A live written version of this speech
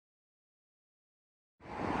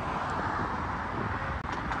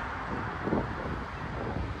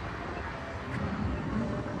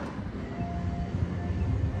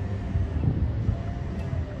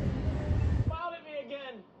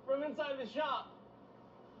shop.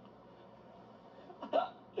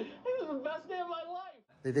 This is the best day of my life.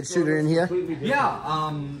 They did shoot it in here? Yeah,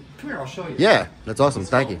 come here, I'll show you. Yeah, that's awesome.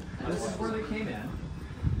 Thank you. This is where they came in.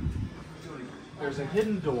 There's a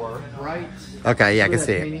hidden door right. Okay, yeah, I can where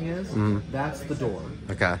see that it. painting is. That's the door.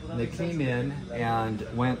 Okay. And they came in and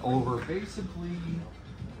went over basically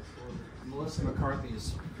Melissa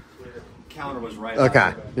McCarthy's counter was right.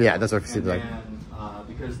 Okay, yeah, that's what it seems like. And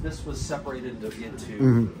because this was separated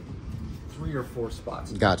into 3 or 4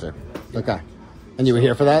 spots. Gotcha. Okay. And you were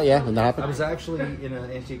here for that, yeah? And that happened? I was actually in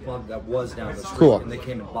an antique club that was down the street. Cool. And they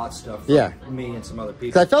came and bought stuff from me and some other people.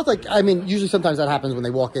 Because I felt like, I mean, usually sometimes that happens when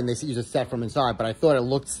they walk in, they see a set from inside, but I thought it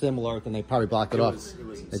looked similar, and they probably blocked it off. It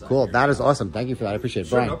was Cool. That is awesome. Thank you for that. I appreciate it.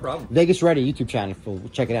 Sure, Brian, no problem. Vegas Ready YouTube channel. We'll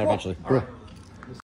check it out eventually. Cool. Right.